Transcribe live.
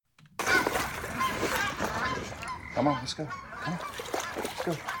Come on, let's go. Come on, let's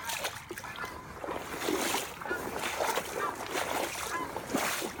go.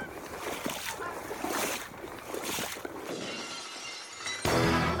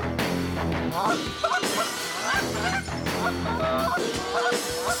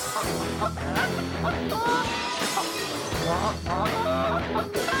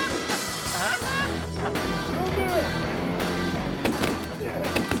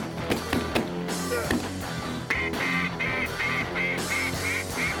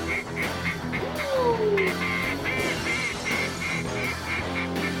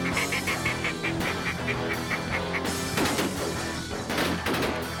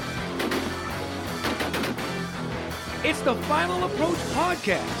 It's the Final Approach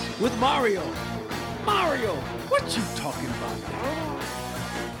Podcast with Mario. Mario, what you talking about now?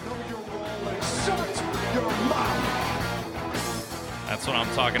 Know your role and shut your mouth. That's what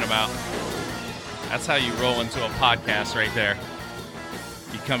I'm talking about. That's how you roll into a podcast right there.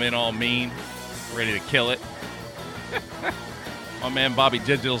 You come in all mean, ready to kill it. My man Bobby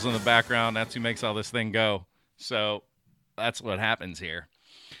Digital's in the background. That's who makes all this thing go. So that's what happens here.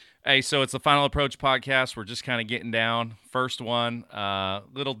 Hey, so it's the Final Approach Podcast. We're just kind of getting down. First one,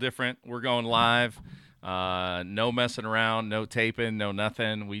 little different. We're going live. No messing around, no taping, no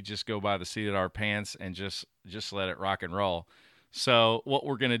nothing. We just go by the seat of our pants and just let it rock and roll. So what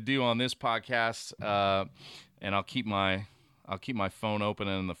we're going to do on this podcast, and I'll keep my phone open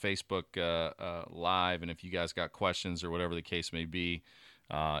in the Facebook live, and if you guys got questions or whatever the case may be,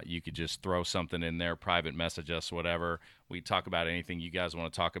 you could just throw something in there, private message us, whatever. We talk about anything you guys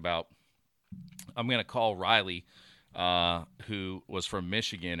want to talk about. I'm going to call Riley, who was from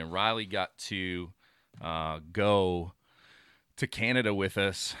Michigan, and Riley got to go to Canada with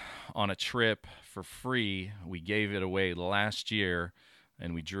us on a trip for free. We gave it away last year,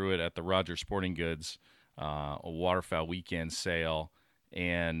 and we drew it at the Rogers Sporting Goods, a waterfowl weekend sale.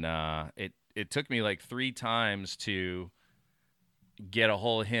 And it took me like 3 times to get a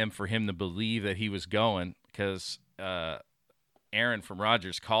hold of him for him to believe that he was going, because Aaron from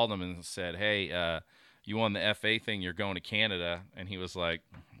Rogers called him and said, hey, you won the FA thing, you're going to Canada. And he was like,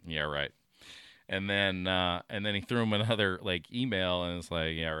 yeah, right. And then he threw him another like email and it's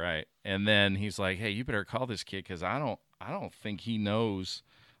like, yeah, right. And then he's like, hey, you better call this kid, because I don't think he knows,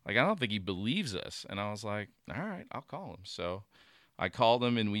 like, I don't think he believes us. And I was like, all right, I'll call him. So I called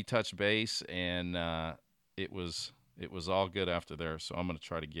him and we touched base, and it was all good after there. So I'm going to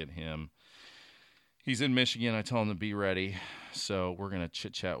try to get him. He's in Michigan. I told him to be ready. So we're going to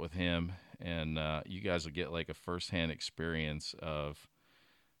chit chat with him, and you guys will get like a firsthand experience of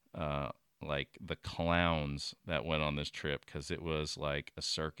like the clowns that went on this trip, because it was like a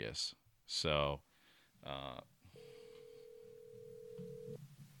circus. So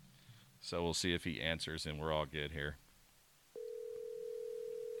we'll see if he answers, and we're all good here.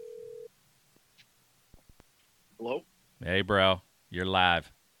 Hello? Hey, bro. You're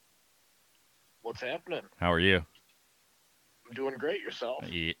live. What's happening? How are you? I'm doing great. Yourself?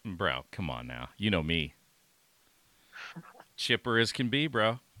 Yeah, bro, come on now. You know me. Chipper as can be,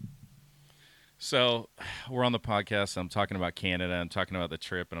 bro. So we're on the podcast. I'm talking about Canada. I'm talking about the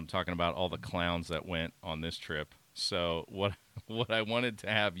trip, and I'm talking about all the clowns that went on this trip. So what I wanted to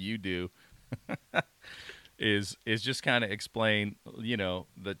have you do is just kind of explain, you know,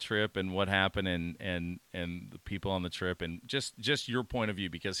 the trip and what happened, and the people on the trip, and just your point of view.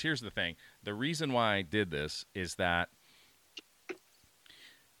 Because here's the thing: the reason why I did this is that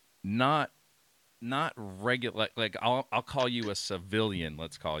not regular, like I'll call you a civilian.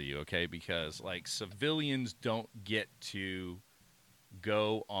 Let's call you, okay? Because like civilians don't get to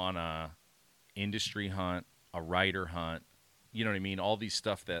go on a industry hunt, a rider hunt. You know what I mean? All these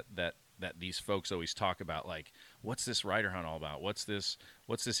stuff that these folks always talk about, like, what's this rider hunt all about? What's this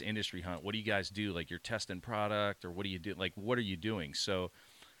industry hunt? What do you guys do? Like, you're testing product, or what do you do? Like, what are you doing? So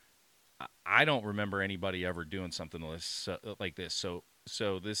I don't remember anybody ever doing something like this.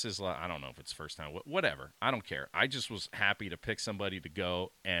 So this is like, I don't know if it's first time, whatever. I don't care. I just was happy to pick somebody to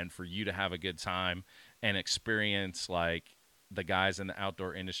go, and for you to have a good time and experience like the guys in the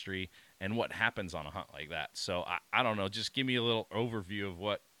outdoor industry and what happens on a hunt like that. So I don't know. Just give me a little overview of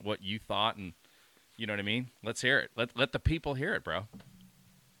what you thought, and you know what I mean? Let's hear it. Let the people hear it, bro.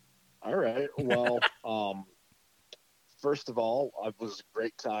 All right. Well, first of all, it was a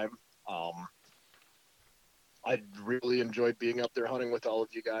great time. I really enjoyed being up there hunting with all of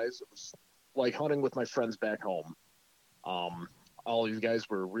you guys. It was like hunting with my friends back home. All of you guys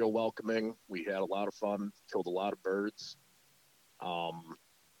were real welcoming. We had a lot of fun, killed a lot of birds.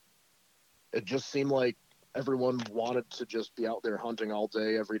 It just seemed like everyone wanted to just be out there hunting all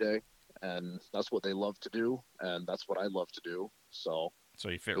day, every day. and that's what they love to do, and that's what I love to do. So So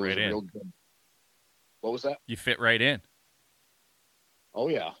you fit it was right a in. real good. What was that? You fit right in. Oh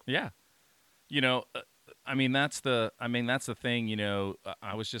yeah, Yeah. You know, that's the thing.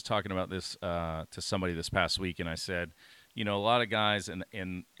 I was just talking about this to somebody this past week, and I said, a lot of guys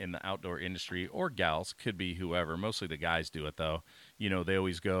in the outdoor industry, or gals, could be whoever. Mostly the guys do it though. They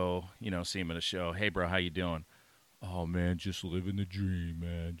always go, see him at a show. Hey, bro, how you doing? Oh man, just living the dream,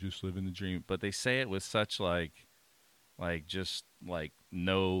 man. Just living the dream. But they say it with such just like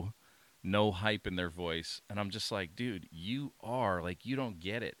no hype in their voice, and I'm just like, dude, you are like, you don't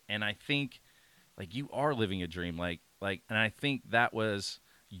get it. And I think like you are living a dream, and I think that was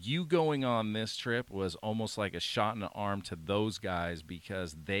you going on this trip was almost like a shot in the arm to those guys,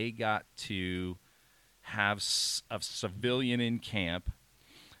 because they got to have a civilian in camp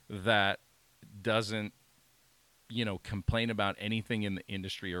that doesn't complain about anything in the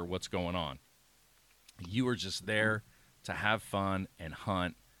industry or what's going on. You were just there to have fun and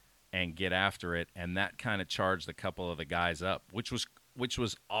hunt and get after it, and that kind of charged a couple of the guys up, which was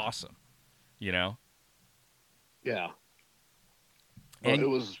awesome. yeah. And It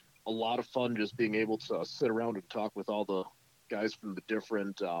was a lot of fun just being able to sit around and talk with all the guys from the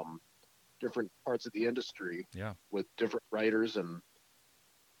different parts of the industry, yeah, with different writers and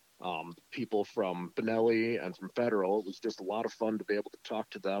people from Benelli and from Federal. It was just a lot of fun to be able to talk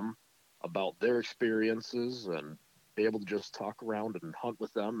to them about their experiences and be able to just talk around and hunt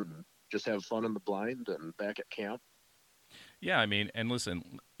with them and just have fun in the blind and back at camp. yeah. I mean, and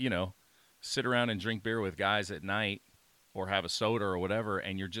listen, sit around and drink beer with guys at night, or have a soda or whatever,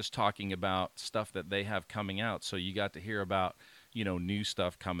 and you're just talking about stuff that they have coming out. So you got to hear about new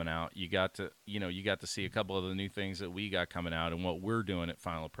stuff coming out. You got to see a couple of the new things that we got coming out and what we're doing at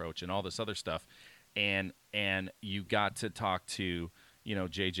Final Approach and all this other stuff. And you got to talk to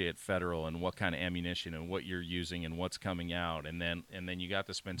JJ at Federal and what kind of ammunition and what you're using and what's coming out. And then you got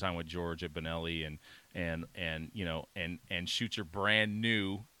to spend time with George at Benelli and shoot your brand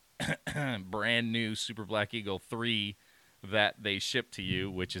new Super Black Eagle 3 that they shipped to you,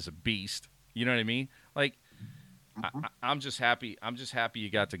 which is a beast. You know what I mean? Like, I'm just happy. I'm just happy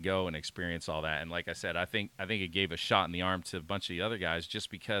you got to go and experience all that. And like I said, I think it gave a shot in the arm to a bunch of the other guys, just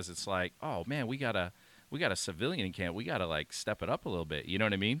because it's like, oh man, we got a civilian in camp. We got to like step it up a little bit. You know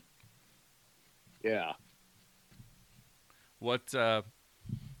what I mean? Yeah. What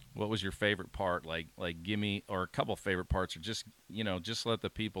was your favorite part? Like give me, or a couple favorite parts, or just let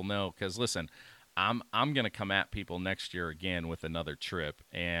the people know. Because listen, I'm gonna come at people next year again with another trip,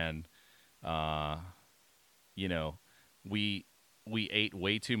 and we ate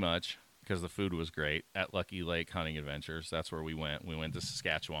way too much because the food was great at Lucky Lake Hunting Adventures. That's where we went. We went to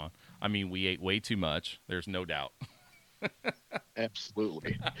Saskatchewan. I mean, we ate way too much. There's no doubt.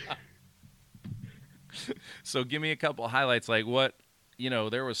 Absolutely. So give me a couple of highlights. Like what,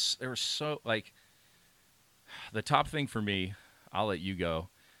 there was so like the top thing for me. I'll let you go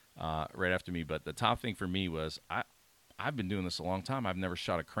right after me, but the top thing for me was I've been doing this a long time. I've never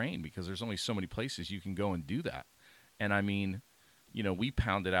shot a crane, because there's only so many places you can go and do that. And I mean, we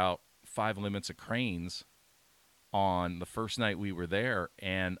pounded out 5 limits of cranes on the first night we were there.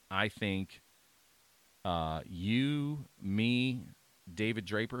 And I think you, me, David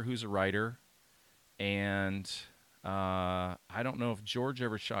Draper, who's a writer, and I don't know if George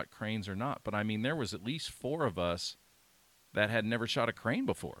ever shot cranes or not, but I mean, there was at least 4 of us that had never shot a crane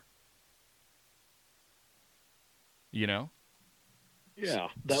before. Yeah,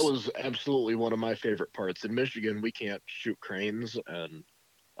 that was absolutely one of my favorite parts. In Michigan, we can't shoot cranes, and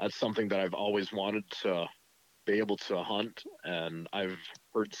that's something that I've always wanted to be able to hunt. And I've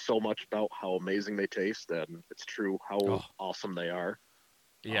heard so much about how amazing they taste, and it's true how awesome they are.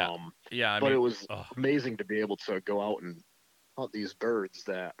 Yeah, yeah. But it was amazing to be able to go out and hunt these birds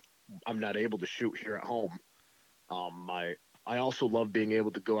that I'm not able to shoot here at home. I also love being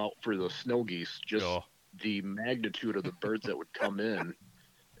able to go out for the snow geese. Just the magnitude of the birds that would come in,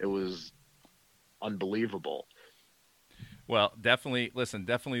 it was unbelievable. Well, definitely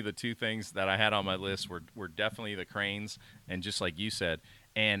the 2 things that I had on my list were definitely the cranes, and just like you said,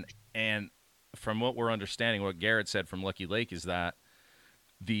 and from what we're understanding, what Garrett said from Lucky Lake, is that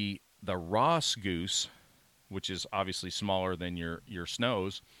the Ross goose, which is obviously smaller than your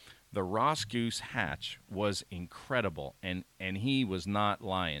snows, the Ross goose hatch was incredible, and he was not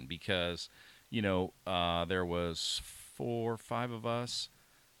lying, because there was 4 of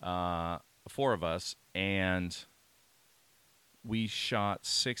us, and we shot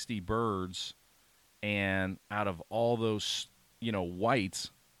 60 birds, and out of all those,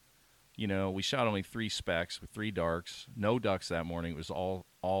 whites, We shot only 3 specks with 3 darks, no ducks that morning. It was all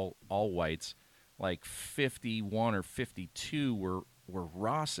whites. Like 51 or 52 were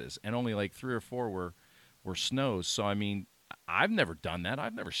Rosses, and only like 3 or 4 were snows. So I mean, I've never done that.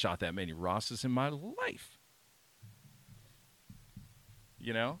 I've never shot that many Rosses in my life.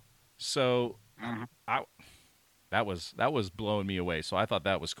 So I that was blowing me away. So I thought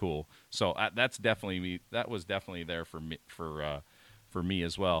that was cool. So that's definitely me. That was definitely there for me for me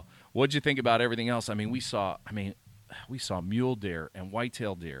as well. What'd you think about everything else? I mean, we saw mule deer and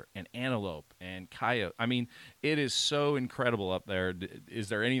whitetail deer and antelope and coyote. I mean, it is so incredible up there. Is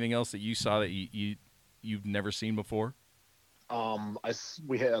there anything else that you saw that you've never seen before?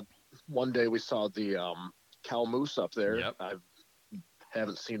 We had one day we saw the cow moose up there. Yep. I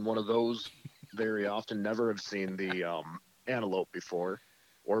haven't seen one of those very often. Never have seen the antelope before,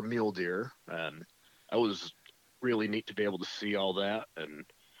 or mule deer, and that was really neat to be able to see all that. And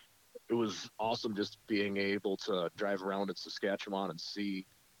it was awesome just being able to drive around in Saskatchewan and see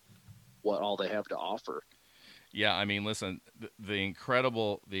what all they have to offer. Yeah, I mean, listen, the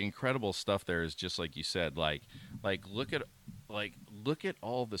incredible stuff there is just like you said. Like look at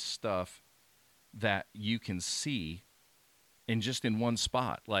all the stuff that you can see in one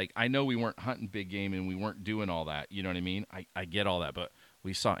spot. Like, I know we weren't hunting big game and we weren't doing all that. You know what I mean? I get all that, but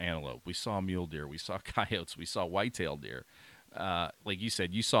we saw antelope, we saw mule deer, we saw coyotes, we saw whitetail deer. Like you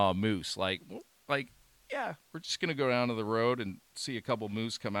said, you saw a moose. Like, yeah, we're just gonna go down to the road and see a couple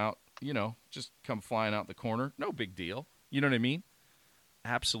moose come out. Just come flying out the corner. No big deal. You know what I mean?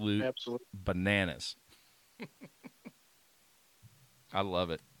 Absolute bananas. I love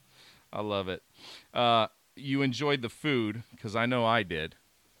it. You enjoyed the food, because I know I did.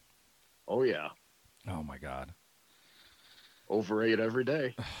 Oh, yeah. Oh, my God. Overate every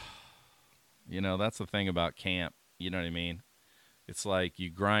day. That's the thing about camp. You know what I mean? It's like you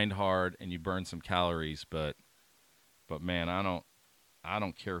grind hard and you burn some calories, but man, I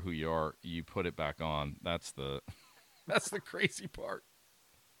don't care who you are. You put it back on. That's the crazy part.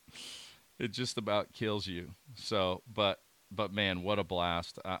 It just about kills you. So, but man, what a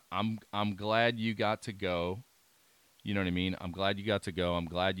blast! I'm glad you got to go. You know what I mean? I'm glad you got to go. I'm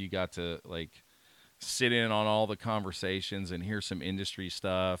glad you got to sit in on all the conversations and hear some industry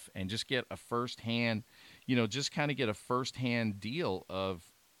stuff and just get a firsthand, just kind of get a firsthand deal of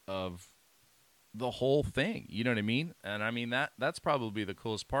the whole thing. You know what I mean? And I mean that's probably the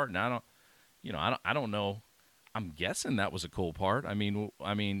coolest part. And I don't know. I'm guessing that was a cool part. I mean,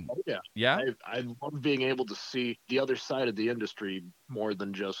 oh, yeah. Yeah. I love being able to see the other side of the industry more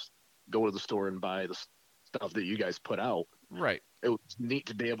than just go to the store and buy the stuff that you guys put out. Right. It was neat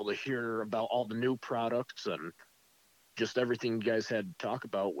to be able to hear about all the new products and just everything you guys had to talk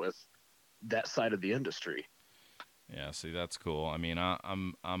about with that side of the industry. Yeah, see, that's cool. I mean,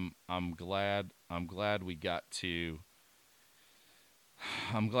 I'm glad we got to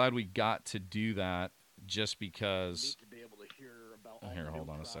do that, just because. To be able to hear about all Here, the hold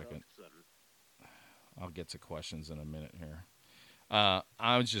new on a second. and... I'll get to questions in a minute here.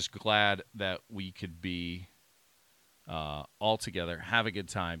 I was just glad that we could be all together, have a good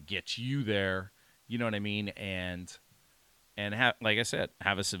time, get you there. You know what I mean? And have, like I said,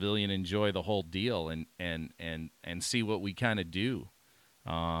 have a civilian enjoy the whole deal and see what we kind of do.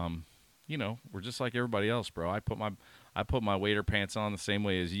 We're just like everybody else, bro. I put my waiter pants on the same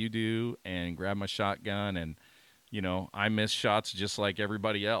way as you do and grab my shotgun, and I miss shots just like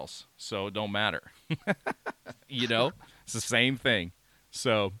everybody else. So it don't matter. It's the same thing.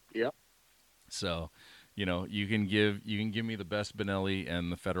 So Yep. So, you can give me the best Benelli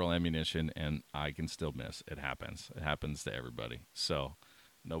and the Federal ammunition, and I can still miss. It happens. It happens to everybody. So,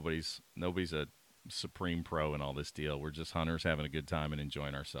 nobody's a supreme pro in all this deal. We're just hunters having a good time and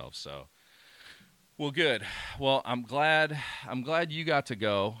enjoying ourselves. So, well, good. Well, I'm glad you got to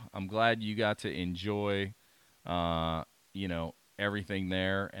go. I'm glad you got to enjoy, everything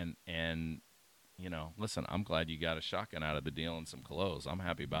there, and. Listen, I'm glad you got a shotgun out of the deal and some clothes. I'm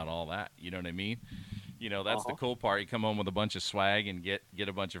happy about all that. You know what I mean? That's the cool part. You come home with a bunch of swag and get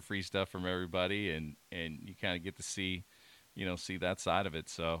a bunch of free stuff from everybody, and you kind of get to see that side of it.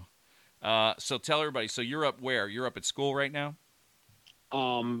 So, so tell everybody. So you're up where? You're up at school right now?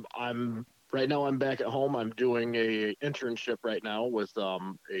 I'm back at home. I'm doing a internship right now with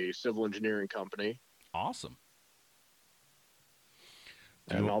a civil engineering company. Awesome.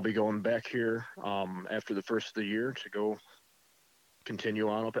 And I'll be going back here after the first of the year to go continue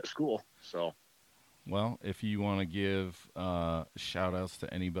on up at school. So, well, if you want to give shout outs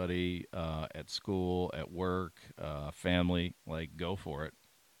to anybody at school, at work, family, go for it.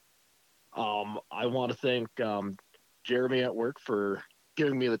 I want to thank Jeremy at work for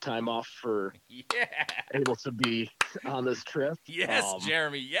giving me the time off for Yeah. able to be on this trip. Yes,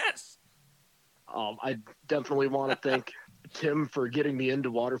 Jeremy. Yes. I definitely want to thank Tim for getting me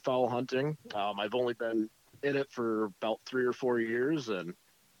into waterfowl hunting. I've only been in it for about 3 or 4 years, and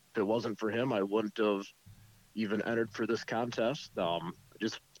if it wasn't for him, I wouldn't have even entered for this contest. I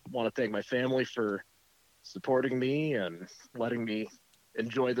just want to thank my family for supporting me and letting me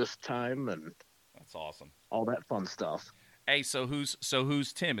enjoy this time and That's awesome. all that fun stuff. Hey, so who's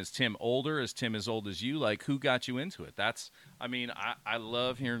Tim? Is Tim older? Is Tim as old as you? Like, who got you into it? I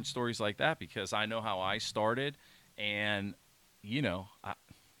love hearing stories like that because I know how I started, and let's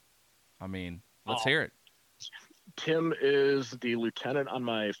hear it. Tim is the lieutenant on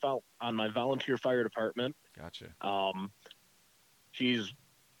my volunteer fire department. Gotcha. He's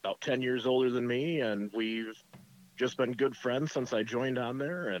about 10 years older than me, and we've just been good friends since I joined on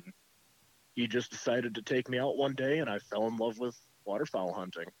there. And he just decided to take me out one day, and I fell in love with waterfowl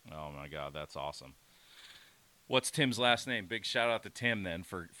hunting. Oh my God, that's awesome. What's Tim's last name? Big shout out to Tim then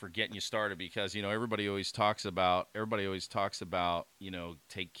for getting you started because everybody always talks about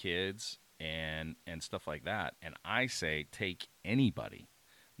take kids and stuff like that, and I say take anybody,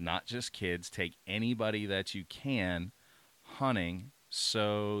 not just kids, take anybody that you can hunting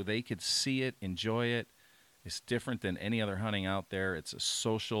so they could see it, enjoy it. It's different than any other hunting out there. It's a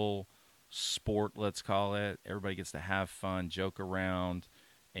social sport, let's call it. Everybody gets to have fun, joke around,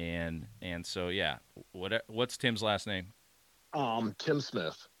 and so yeah. What's Tim's last name? Tim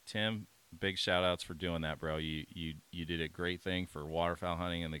Smith. Tim, big shout outs for doing that, bro. You did a great thing for waterfowl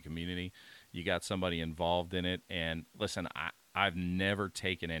hunting in the community. You got somebody involved in it, and listen, I've never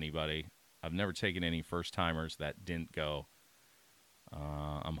taken anybody. I've never taken any first timers that didn't go,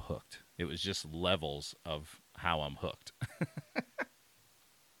 I'm hooked. It was just levels of how I'm hooked.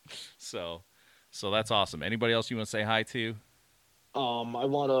 So that's awesome. Anybody else you want to say hi to? I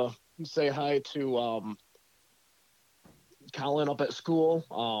want to say hi to Colin up at school.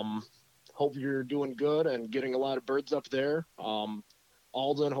 Hope you're doing good and getting a lot of birds up there.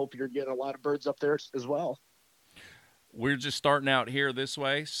 Alden, hope you're getting a lot of birds up there as well. We're just starting out here this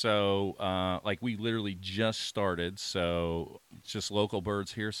way, so we literally just started, so it's just local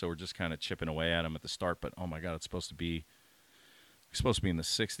birds here, so we're just kind of chipping away at them at the start, but oh my God, it's supposed to be in the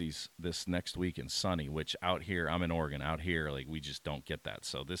 60s this next week and sunny, which out here, I'm in Oregon, out here, we just don't get that.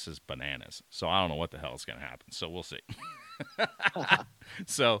 So this is bananas. So I don't know what the hell is going to happen. So we'll see.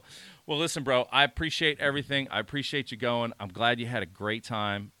 So, well, listen, bro, I appreciate everything. I appreciate you going. I'm glad you had a great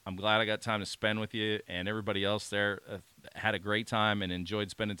time. I'm glad I got time to spend with you, and everybody else there had a great time and enjoyed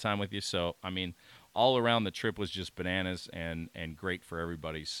spending time with you. So, all around the trip was just bananas and great for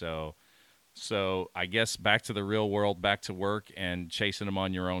everybody. So I guess back to the real world, back to work and chasing them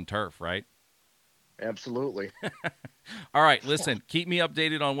on your own turf, right? Absolutely. All right, listen, keep me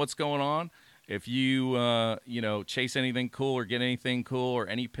updated on what's going on. If you, chase anything cool or get anything cool or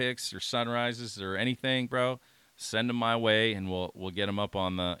any pics or sunrises or anything, bro, send them my way and we'll get them up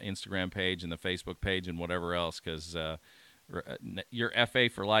on the Instagram page and the Facebook page and whatever else because you're FA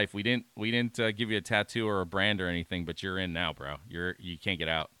for life. We didn't give you a tattoo or a brand or anything, but you're in now, bro. You can't get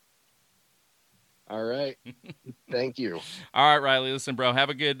out. All right. Thank you. All right, Riley. Listen, bro. Have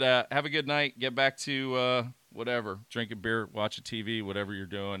a good night. Get back to whatever, drinking beer, watching TV, whatever you're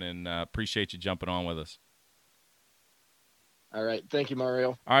doing, and appreciate you jumping on with us. All right. Thank you,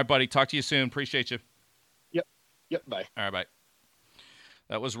 Mario. All right, buddy. Talk to you soon. Appreciate you. Yep. Bye. All right, bye.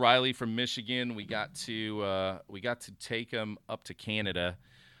 That was Riley from Michigan. We got to take him up to Canada.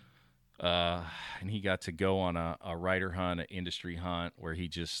 And he got to go on a rider hunt, an industry hunt, where he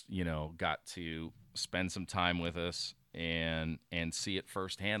just, got to spend some time with us and see it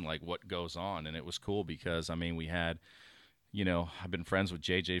firsthand, like what goes on. And it was cool because, we had, I've been friends with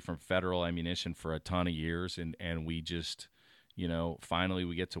JJ from Federal Ammunition for a ton of years, and we just, finally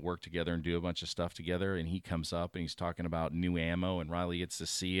we get to work together and do a bunch of stuff together. And he comes up and he's talking about new ammo, and Riley gets to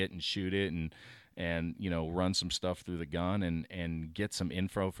see it and shoot it and run some stuff through the gun and get some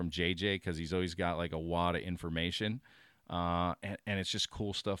info from JJ because he's always got like a wad of information. And it's just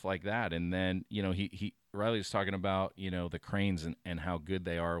cool stuff like that. And then, Riley was talking about, the cranes and how good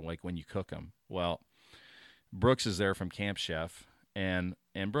they are, like when you cook them. Well, Brooks is there from Camp Chef, and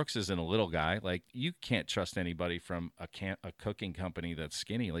Brooks isn't a little guy. Like, you can't trust anybody from a cooking company that's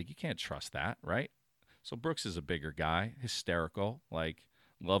skinny. Like, you can't trust that, right? So Brooks is a bigger guy, hysterical, like,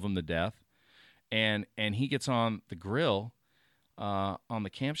 love him to death. And he gets on the grill on the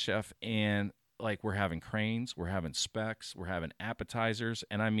Camp Chef, and like we're having cranes, we're having specs, we're having appetizers,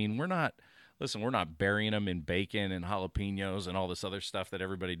 and we're not listen, we're not burying them in bacon and jalapenos and all this other stuff that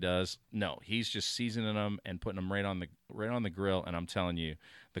everybody does. No, he's just seasoning them and putting them right on the grill. And I'm telling you,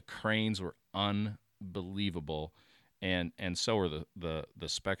 the cranes were unbelievable. And so were the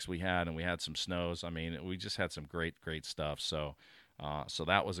specs we had, and we had some snows. I mean, we just had some great stuff. So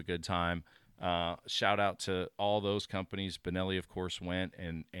that was a good time. Shout out to all those companies. Benelli, of course, went,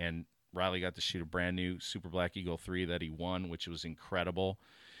 and Riley got to shoot a brand new Super Black Eagle 3 that he won, which was incredible.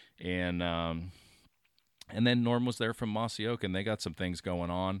 And then Norm was there from Mossy Oak, and they got some things going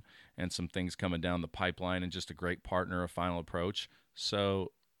on and some things coming down the pipeline, and just a great partner of Final Approach.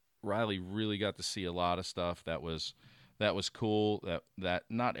 So Riley really got to see a lot of stuff that was cool, that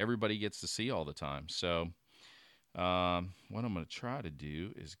not everybody gets to see all the time. So what I'm going to try to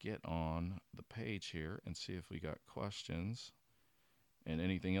do is get on the page here and see if we got questions and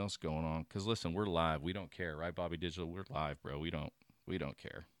anything else going on. Because listen, we're live. We don't care, right, Bobby Digital? We're live, bro. We don't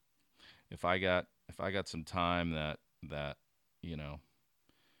care. If I got some time that you know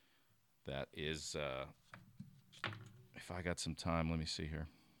that is if I got some time, let me see here.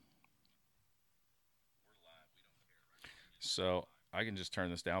 So I can just turn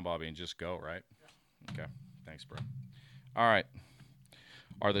this down, Bobby, and just go, right? Okay. Thanks, bro. All right.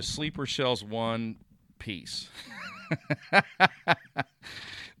 Are the sleeper shells one piece?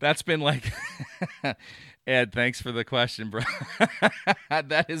 That's been like, Ed, thanks for the question, bro.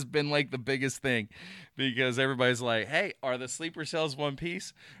 That has been like the biggest thing, because everybody's like, hey, are the sleeper shells one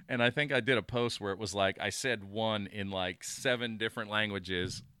piece? And I think I did a post where it was like, I said one in like 7 different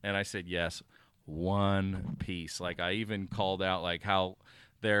languages, and I said, yes, one piece. Like, I even called out like how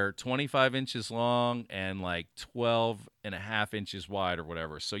they're 25 inches long and like 12 and a half inches wide or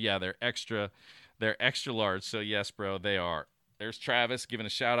whatever. So yeah, they're extra large. So yes, bro, they are. There's Travis giving a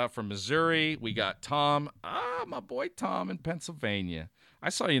shout out from Missouri. We got Tom, my boy Tom in Pennsylvania. I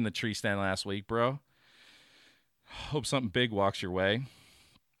saw you in the tree stand last week, bro. Hope something big walks your way.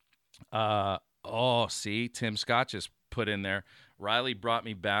 See, Tim Scott just put in there, Riley brought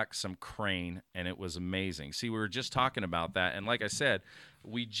me back some crane, and it was amazing. See, we were just talking about that, and like I said,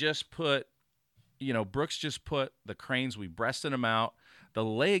 we just put, Brooks just put the cranes, we breasted them out. The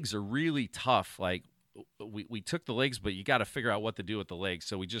legs are really tough. Like, we took the legs, but you got to figure out what to do with the legs.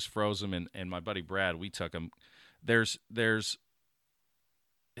 So we just froze them, and my buddy Brad, we took them. It's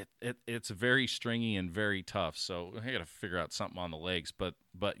very stringy and very tough. So I got to figure out something on the legs. But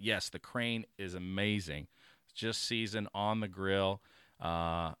yes, the crane is amazing. Just seasoned on the grill,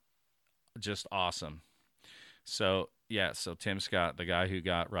 just awesome. So yeah, so Tim Scott, the guy who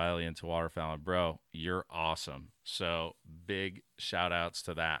got Riley into waterfowl, bro, you're awesome. So big shout outs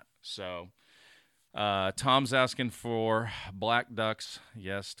to that. So Tom's asking for black ducks.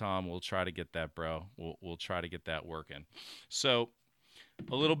 Yes, Tom, we'll try to get that, bro. We'll try to get that working. So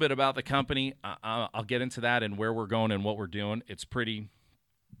a little bit about the company. I'll get into that and where we're going and what we're doing. It's pretty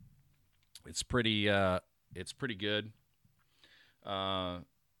good.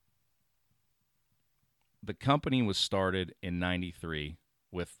 The company was started in '93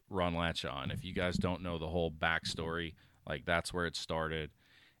 with Ron Latcha on. If you guys don't know the whole backstory, like, that's where it started.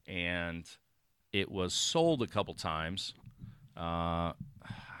 And it was sold a couple times. Ron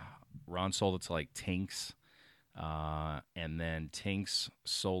sold it to like Tinks. And then Tinks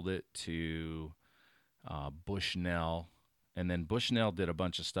sold it to Bushnell. And then Bushnell did a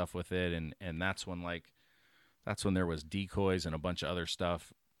bunch of stuff with it. And that's when there was decoys and a bunch of other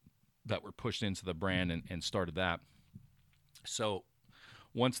stuff that were pushed into the brand and started that. So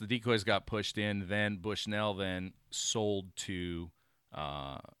once the decoys got pushed in, then Bushnell then sold to,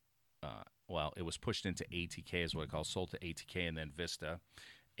 it was pushed into ATK is what it calls, sold to ATK and then Vista.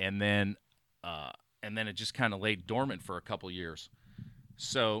 And then it just kind of laid dormant for a couple years.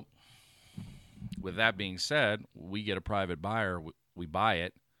 So with that being said, we get a private buyer, we buy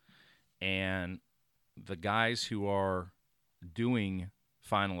it, and the guys who are doing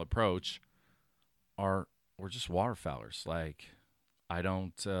Final Approach we're just waterfowlers. Like, I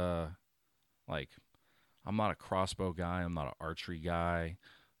don't, I'm not a crossbow guy. I'm not an archery guy.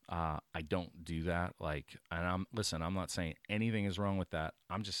 I don't do that. Like, and I'm not saying anything is wrong with that.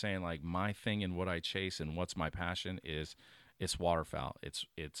 I'm just saying, like, my thing and what I chase and what's my passion is it's waterfowl. It's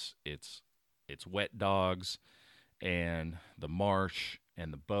wet dogs and the marsh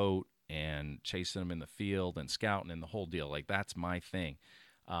and the boat and chasing them in the field and scouting and the whole deal. Like, that's my thing.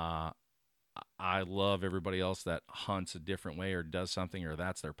 I love everybody else that hunts a different way or does something, or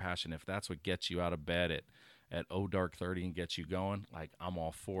that's their passion. If that's what gets you out of bed at dark 30 and gets you going, like, I'm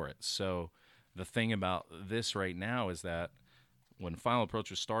all for it. So the thing about this right now is that when Final Approach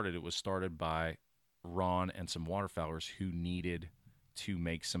was started, it was started by Ron and some waterfowlers who needed to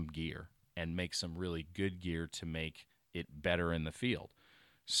make some gear. and make some really good gear to make it better in the field.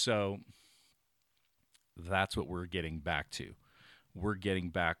 So that's what we're getting back to. We're getting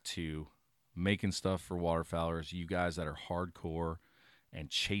back to making stuff for waterfowlers, you guys that are hardcore and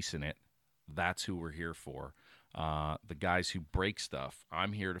chasing it. That's who we're here for. The guys who break stuff,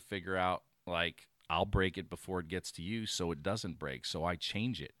 I'm here to figure out, like, I'll break it before it gets to you so it doesn't break, so I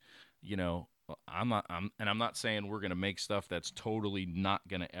change it. You know, I'm not saying we're going to make stuff that's totally not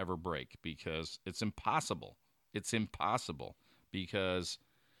going to ever break, because it's impossible. It's impossible, because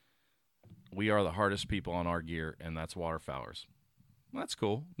we are the hardest people on our gear, and that's waterfowlers. That's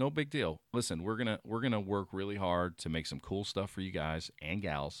cool. No big deal. Listen, we're gonna work really hard to make some cool stuff for you guys and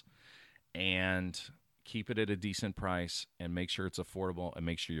gals, and keep it at a decent price, and make sure it's affordable, and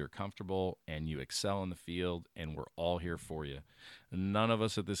make sure you're comfortable and you excel in the field, and we're all here for you. None of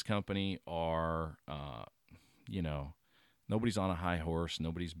us at this company are, nobody's on a high horse.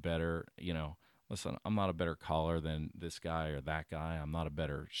 Nobody's better. Listen, I'm not a better caller than this guy or that guy. I'm not a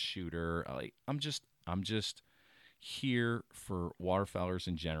better shooter. I'm just here for waterfowlers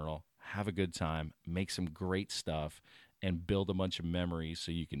in general. Have a good time, make some great stuff, and build a bunch of memories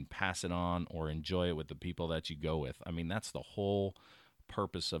so you can pass it on or enjoy it with the people that you go with. I mean, that's the whole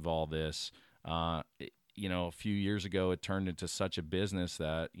purpose of all this. A few years ago, it turned into such a business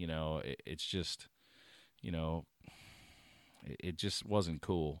that, it's just, it just wasn't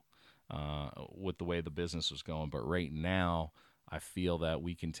cool with the way the business was going. But right now, I feel that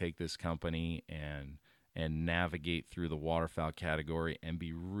we can take this company and navigate through the waterfowl category and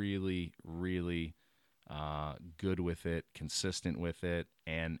be really, really good with it, consistent with it,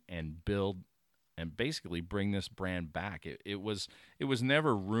 and build and basically bring this brand back. It was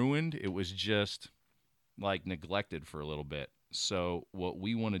never ruined. It was just like neglected for a little bit. So what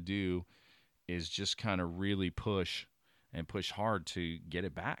we want to do is just kind of really push hard to get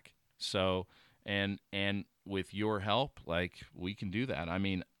it back. So and with your help, like, we can do that. I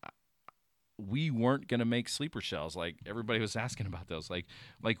mean, we weren't going to make sleeper shells. Like, everybody was asking about those. Like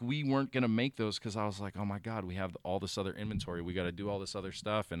we weren't going to make those because I was like, oh my God, we have all this other inventory. We got to do all this other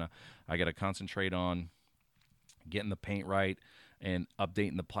stuff. And I got to concentrate on getting the paint right and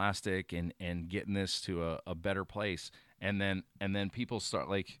updating the plastic and getting this to a better place. And then people start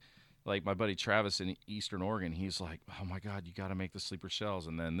like my buddy Travis in Eastern Oregon, he's like, oh my God, you got to make the sleeper shells.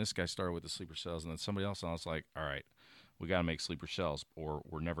 And then this guy started with the sleeper shells, and then somebody else, and I was like, all right, we got to make sleeper shells or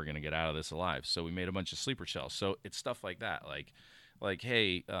we're never going to get out of this alive. So we made a bunch of sleeper shells. So it's stuff like that. Like,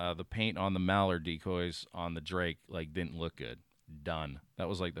 hey, the paint on the mallard decoys on the Drake, didn't look good. Done. That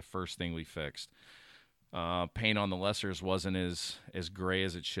was the first thing we fixed. Paint on the Lessers wasn't as gray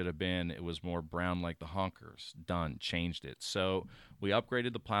as it should have been. It was more brown like the Honkers. Done. Changed it. So we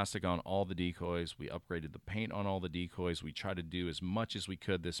upgraded the plastic on all the decoys. We upgraded the paint on all the decoys. We tried to do as much as we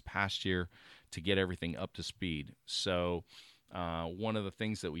could this past year to get everything up to speed. So one of the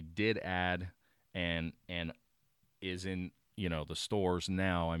things that we did add and is in the stores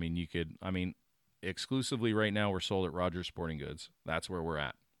now. Exclusively right now we're sold at Rogers Sporting Goods. That's where we're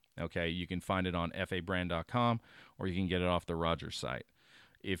at. Okay, you can find it on fabrand.com, or you can get it off the Rogers site.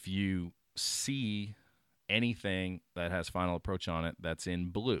 If you see anything that has Final Approach on it that's in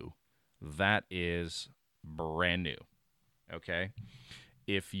blue, that is brand new. Okay,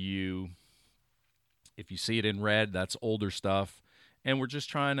 if you see it in red, that's older stuff, and we're just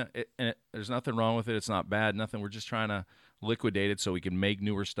trying to. There's nothing wrong with it. It's not bad. Nothing. We're just trying to liquidate it so we can make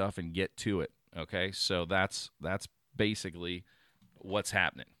newer stuff and get to it. Okay, so that's basically what's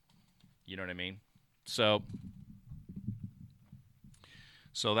happening. You know what I mean? So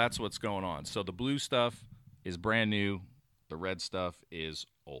that's what's going on. So the blue stuff is brand new. The red stuff is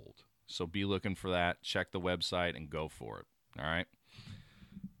old. So be looking for that. Check the website and go for it. All right.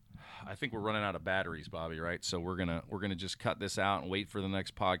 I think we're running out of batteries, Bobby, right? So we're gonna just cut this out and wait for the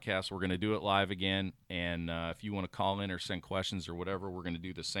next podcast. We're gonna do it live again. And if you want to call in or send questions or whatever, we're gonna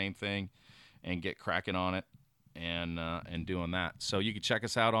do the same thing and get cracking on it. And doing that. So you can check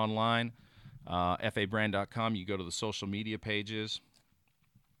us out online, fabrand.com. You go to the social media pages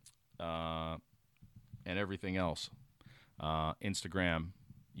and everything else, Instagram,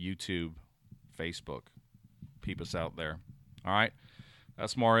 YouTube, Facebook. Peep us out there. All right.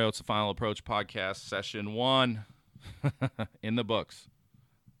 That's Mario. It's the Final Approach podcast, session 1 in the books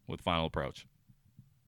with Final Approach.